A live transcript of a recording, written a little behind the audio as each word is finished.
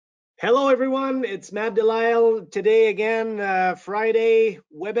Hello, everyone. It's Matt Delisle. Today again, Friday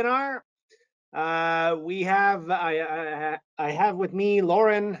webinar. I have with me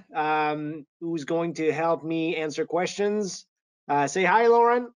Lauren, who's going to help me answer questions. Say hi,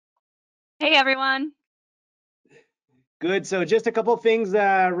 Lauren. Hey, everyone. Good. So just a couple of things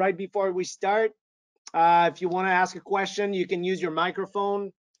right before we start. If you want to ask a question, you can use your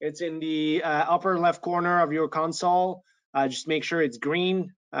microphone. It's in the upper left corner of your console. Just make sure it's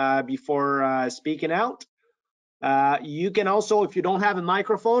green before speaking out. You can also, if you don't have a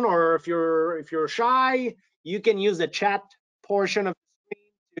microphone or if you're shy, you can use the chat portion of the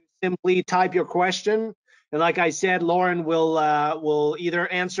screen to simply type your question. And like I said, Lauren will either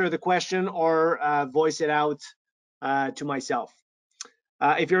answer the question or voice it out to myself.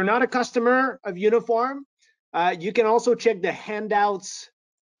 If you're not a customer of Uniform, you can also check the handouts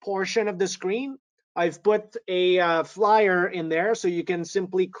portion of the screen. I've put a flyer in there, so you can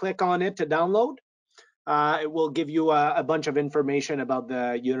simply click on it to download. It will give you a bunch of information about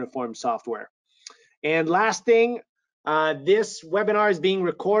the Uniform software. And last thing, this webinar is being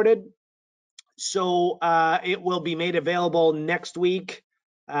recorded, so it will be made available next week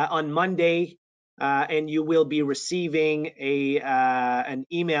on Monday, and you will be receiving an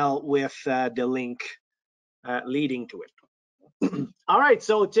email with the link leading to it. All right,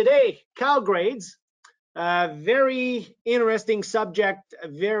 so today, cow grades. Very interesting subject,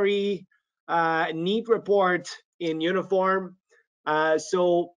 very neat report in Uniform.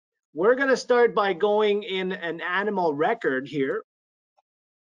 So we're going to start by going in an animal record here.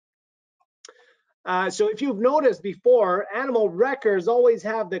 So if you've noticed before, animal records always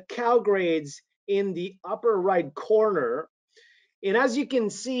have the cow grades in the upper right corner. And as you can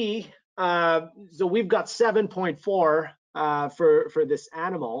see, so we've got 7.4 for this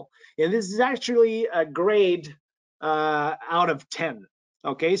animal. And this is actually a grade out of 10.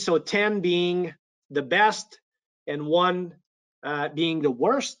 Okay, so 10 being the best and 1 being the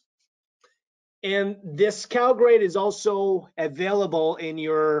worst. And this cow grade is also available in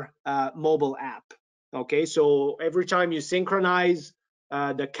your mobile app. Okay, so every time you synchronize,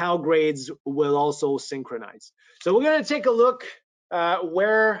 the cow grades will also synchronize. So we're going to take a look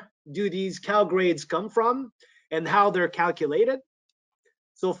where do these cow grades come from and how they're calculated.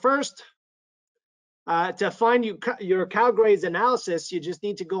 So first, to find your cow grades analysis, you just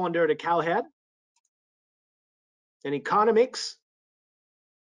need to go under the cow head and economics,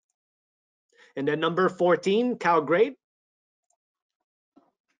 and then number 14, cow grade.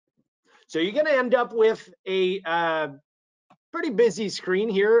 So you're going to end up with a pretty busy screen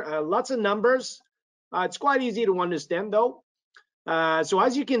here, lots of numbers. It's quite easy to understand though. So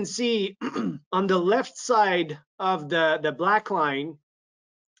as you can see on the left side of the black line,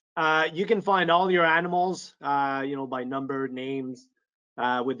 you can find all your animals, by number, names,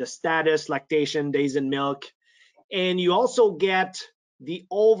 with the status, lactation, days in milk. And you also get the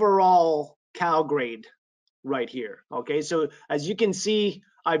overall cow grade right here. Okay, so as you can see,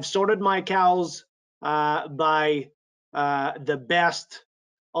 I've sorted my cows by the best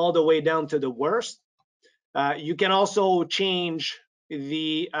all the way down to the worst. You can also change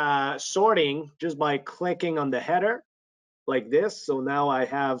the sorting just by clicking on the header like this. So now I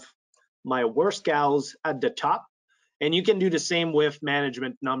have my worst cows at the top, and you can do the same with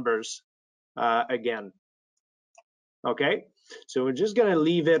management numbers again. Okay, so we're just gonna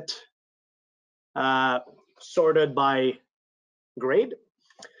leave it sorted by grade.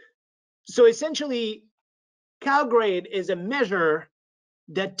 So essentially, cow grade is a measure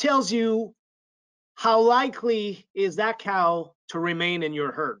that tells you how likely is that cow to remain in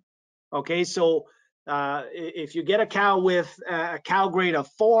your herd. Okay, so if you get a cow with a cow grade of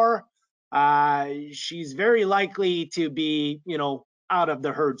 4, she's very likely to be, out of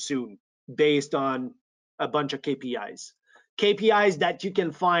the herd soon based on a bunch of KPIs. KPIs that you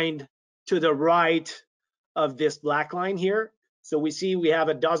can find to the right of this black line here. So we have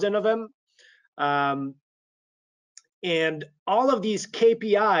a dozen of them. And all of these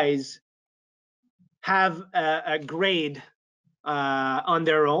KPIs have a grade on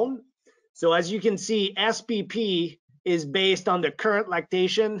their own. So as you can see, SPP is based on the current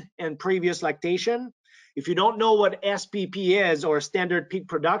lactation and previous lactation. If you don't know what SPP is, or standard peak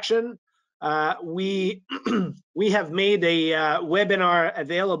production, we have made a webinar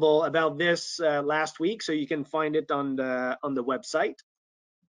available about this last week, so you can find it on the website.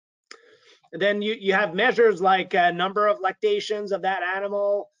 And then you have measures like number of lactations of that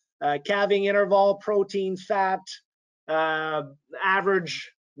animal, calving interval, protein, fat,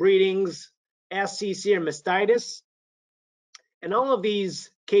 average breedings, SCC or mastitis, and all of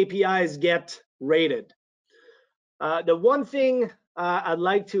these KPIs get rated. The one thing I'd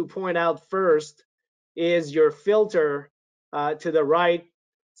like to point out first is your filter to the right.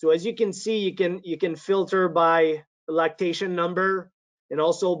 So as you can see, you can filter by lactation number and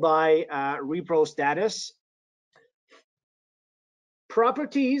also by repro status.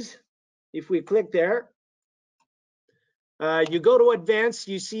 Properties, if we click there, you go to advanced,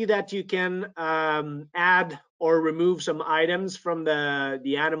 you see that you can add or remove some items from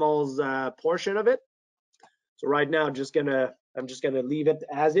the animal's portion of it. So right now, I'm just gonna leave it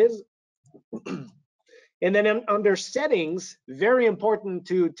as is. And then under settings, very important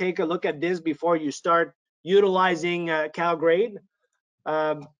to take a look at this before you start utilizing CalGrade.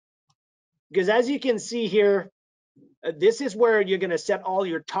 Because as you can see here, this is where you're gonna set all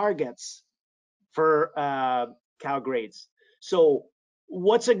your targets for CalGrades. So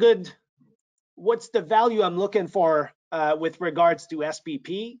what's the value I'm looking for with regards to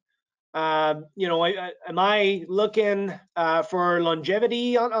SPP? You know, am I looking for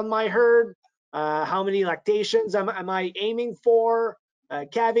longevity on my herd? How many lactations am I aiming for?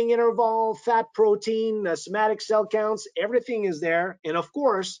 Calving interval, fat protein, somatic cell counts, everything is there. And of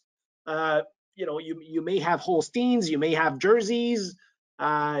course, you know, you may have Holsteins, you may have Jerseys,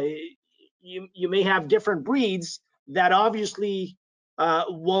 you may have different breeds that obviously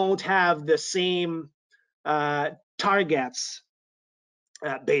won't have the same targets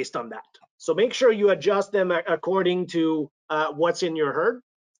based on that. So make sure you adjust them according to what's in your herd.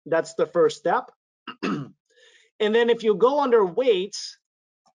 That's the first step. And then if you go under weights,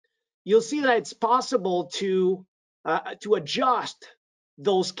 you'll see that it's possible to adjust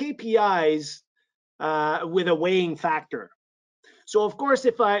those KPIs with a weighing factor. So of course,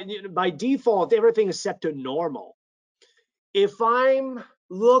 if by default, everything is set to normal. If I'm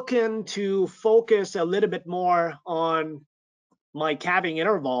looking to focus a little bit more on my calving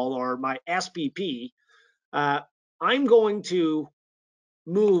interval or my SPP, I'm going to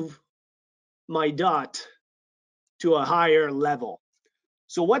move my DOT to a higher level.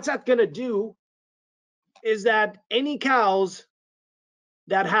 So what's that going to do is that any cows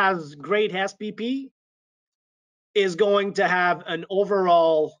that has great SPP is going to have an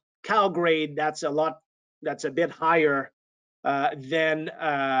overall cow grade that's a bit higher than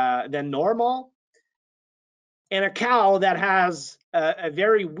normal. And a cow that has a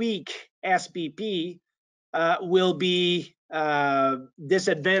very weak SPP will be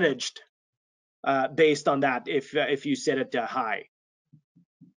disadvantaged based on that if you set it to high.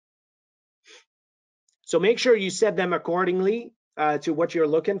 So make sure you set them accordingly to what you're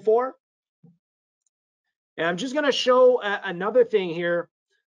looking for. And I'm just going to show another thing here.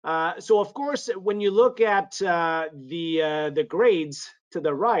 So of course, when you look at the grades to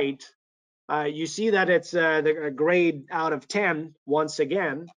the right, you see that it's a grade out of 10 once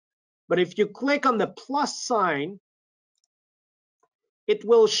again. But if you click on the plus sign, it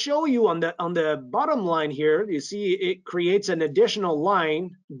will show you on the bottom line here, you see it creates an additional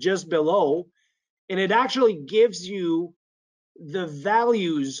line just below, and it actually gives you the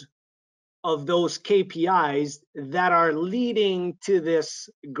values of those KPIs that are leading to this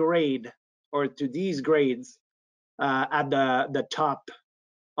grade or to these grades at the top,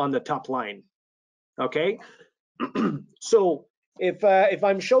 on the top line. Okay. So if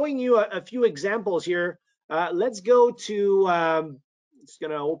I'm showing you a few examples here, let's go to it's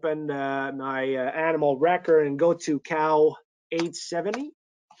going to open my animal record and go to cow 870.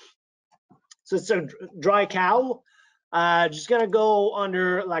 So it's a dry cow. Just going to go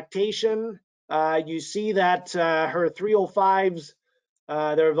under lactation. You see that her 305s,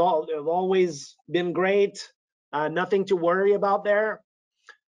 they've always been great. Nothing to worry about there.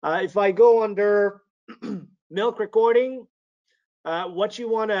 If I go under milk recording, what you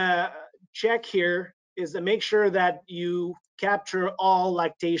want to check here is to make sure that you capture all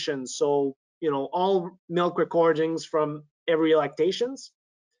lactations. So, you know, all milk recordings from every lactations.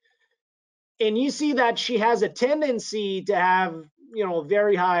 And you see that she has a tendency to have, you know,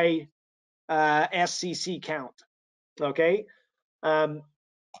 very high SCC count. Okay. So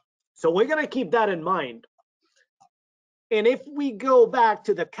we're going to keep that in mind. And if we go back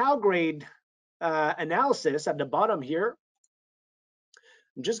to the cow grade analysis at the bottom here,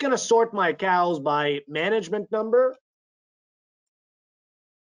 I'm just going to sort my cows by management number,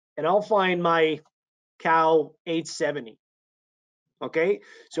 and I'll find my cow 870. Okay,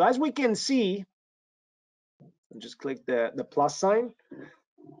 so as we can see, just click the plus sign.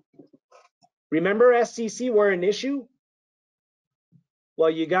 Remember SCC were an issue? Well,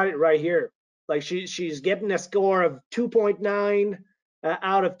 you got it right here. Like she's getting a score of 2.9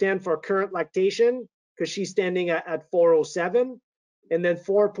 out of 10 for current lactation because she's standing at 407, and then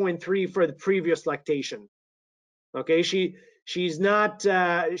 4.3 for the previous lactation. Okay, she's not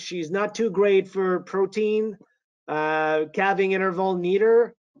too great for protein, calving interval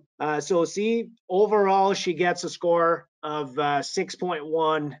neither. So see, overall she gets a score of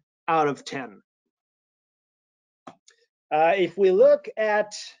 6.1 out of 10. If we look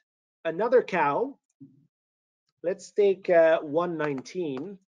at another cow, let's take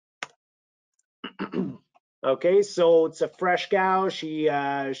 119. Okay, so it's a fresh cow. She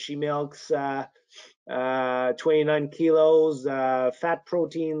milks 29 kilos. Fat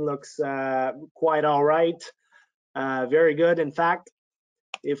protein looks quite all right. Very good. In fact,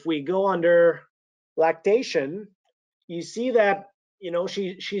 if we go under lactation, you see that, you know,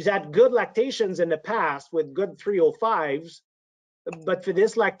 she's had good lactations in the past with good 305s, but for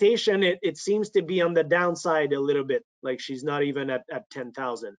this lactation, it seems to be on the downside a little bit, like she's not even at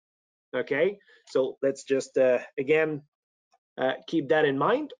 10,000. Okay, so let's just again keep that in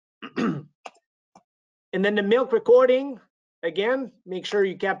mind. And then the milk recording, again, make sure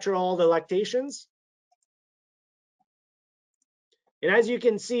you capture all the lactations. And as you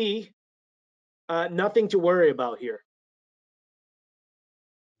can see, nothing to worry about here.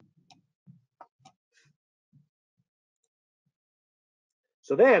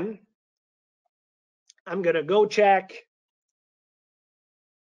 So then I'm gonna go check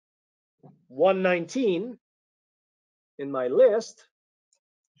 119 in my list.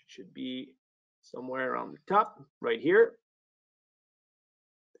 It should be somewhere around the top right here.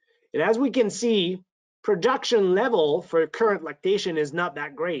 And as we can see, production level for current lactation is not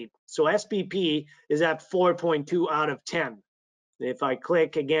that great. So SPP is at 4.2 out of 10. If I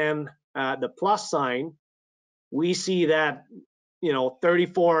click again the plus sign, we see that, you know,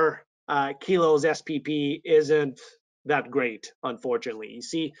 34 kilos SPP isn't that great, unfortunately. You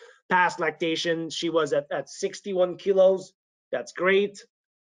see, past lactation, she was at 61 kilos. That's great.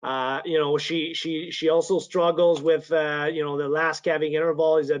 You know, she also struggles with, you know, the last calving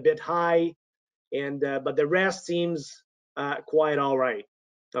interval is a bit high, and but the rest seems quite all right.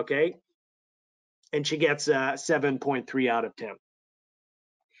 Okay, and she gets 7.3 out of 10.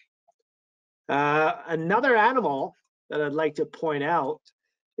 Another animal that I'd like to point out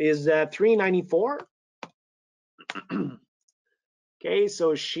is 394. Okay,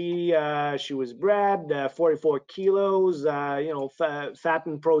 so she was bred 44 kilos. You know, fat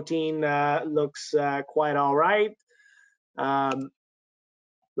and protein looks quite all right.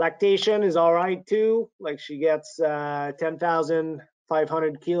 Lactation is all right too. Like she gets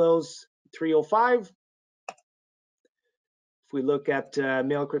 10,500 kilos, 305. If we look at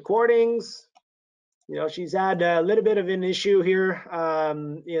milk recordings, you know, she's had a little bit of an issue here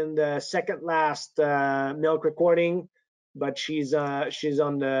in the second last milk recording, but she's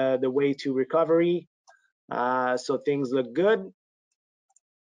on the way to recovery. So things look good.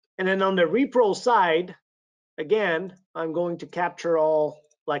 And then on the repro side, again, I'm going to capture all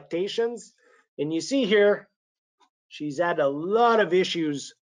lactations. And you see here, she's had a lot of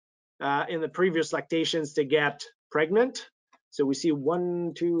issues in the previous lactations to get pregnant. So we see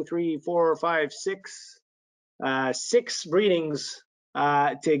 1, 2, 3, 4, 5, 6, 6 breedings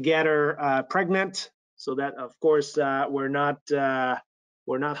to get her pregnant. So that, of course, we're not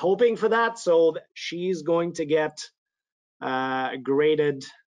hoping for that. So she's going to get graded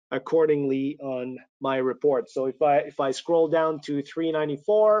accordingly on my report. So if I scroll down to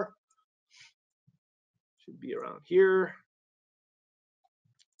 394, should be around here,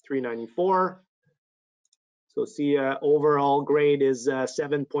 394. So see, overall grade is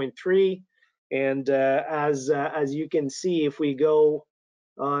 7.3, and as you can see, if we go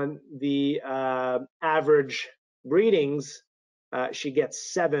on the average breedings, she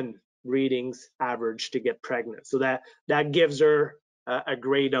gets 7 breedings average to get pregnant. So that gives her a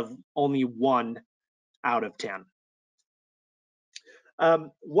grade of only 1 out of 10.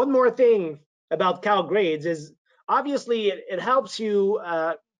 One more thing about cow grades is obviously it helps you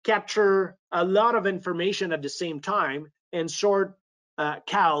capture a lot of information at the same time and sort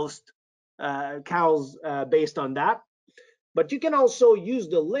cows based on that. But you can also use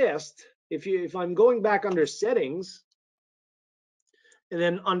the list if I'm going back under settings and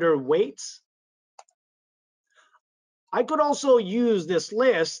then under weights, I could also use this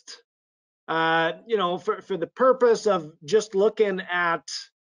list, you know, for the purpose of just looking at,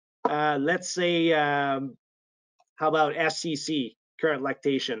 let's say, how about SCC, current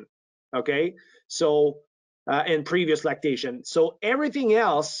lactation, okay? So, and previous lactation. So everything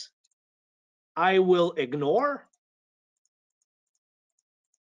else I will ignore,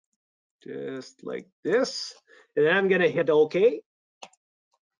 just like this, and then I'm gonna hit OK.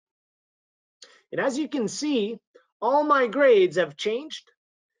 And as you can see, all my grades have changed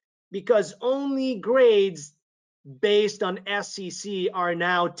because only grades based on SCC are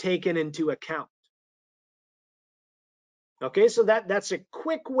now taken into account. Okay, so that's a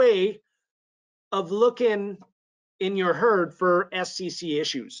quick way of looking in your herd for SCC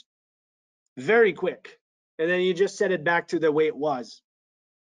issues. Very quick. And then you just set it back to the way it was.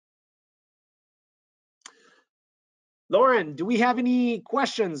 Lauren, do we have any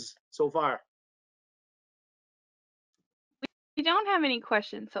questions so far? We don't have any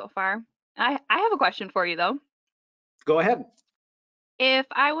questions so far. I have a question for you though. Go ahead. If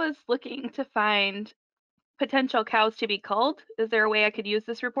I was looking to find potential cows to be culled, is there a way I could use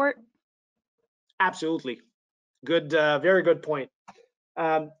this report? Absolutely. Good, very good point.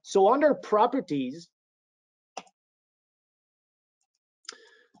 So under properties,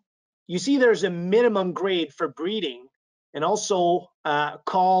 you see there's a minimum grade for breeding, and also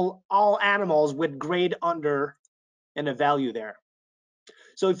call all animals with grade under and a value there.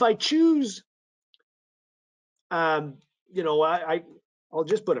 So if I choose, you know, I'll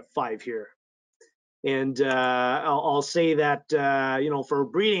just put a 5 here. And I'll say that, you know, for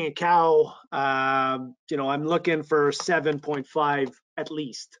breeding a cow, you know, I'm looking for 7.5 at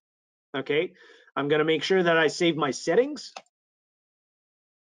least. Okay, I'm going to make sure that I save my settings.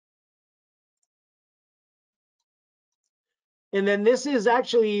 And then this is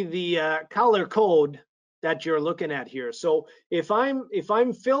actually the color code that you're looking at here. So if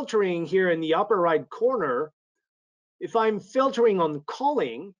I'm filtering here in the upper right corner, if I'm filtering on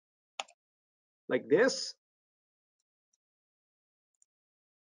culling like this,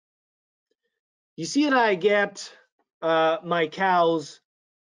 you see that I get my cows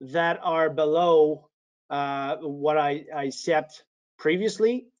that are below what I set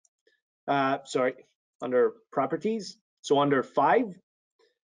previously. Sorry, under properties, so under 5.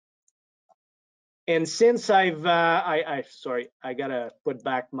 And since I've sorry, I gotta put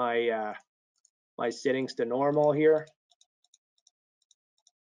back my my settings to normal here,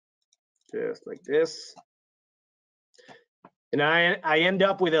 just like this, and I end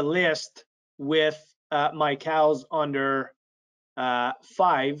up with a list with my cows under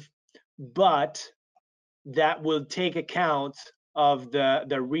 5, but that will take account of the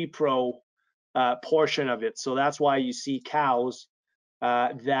repro portion of it. So that's why you see cows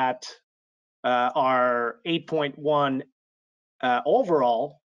that are 8.1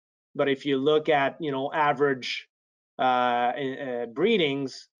 overall, but if you look at, you know, average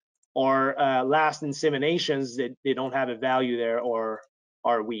breedings or last inseminations, they don't have a value there or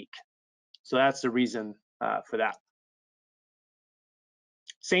are weak. So that's the reason for that.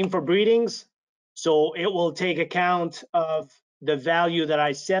 Same for breedings. So it will take account of the value that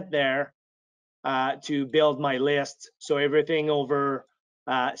I set there to build my list. So everything over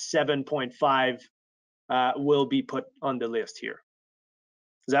 7.5 will be put on the list here.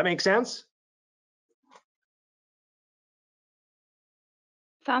 Does that make sense?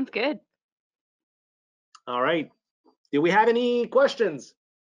 Sounds good. All right. Do we have any questions?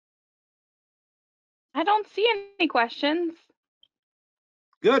 I don't see any questions.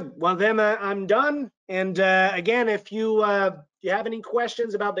 Good. Well, then I'm done. And again, if you have any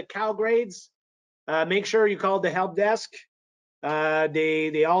questions about the cow grades, make sure you call the help desk.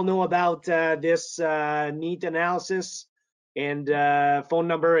 They all know about this neat analysis, and phone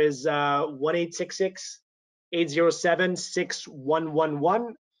number is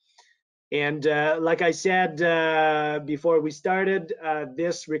 1-866-807-6111. And like I said before we started,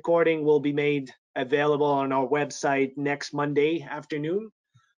 this recording will be made available on our website next Monday afternoon.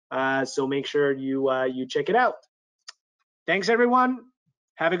 So make sure you check it out. Thanks, everyone.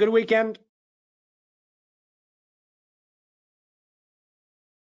 Have a good weekend.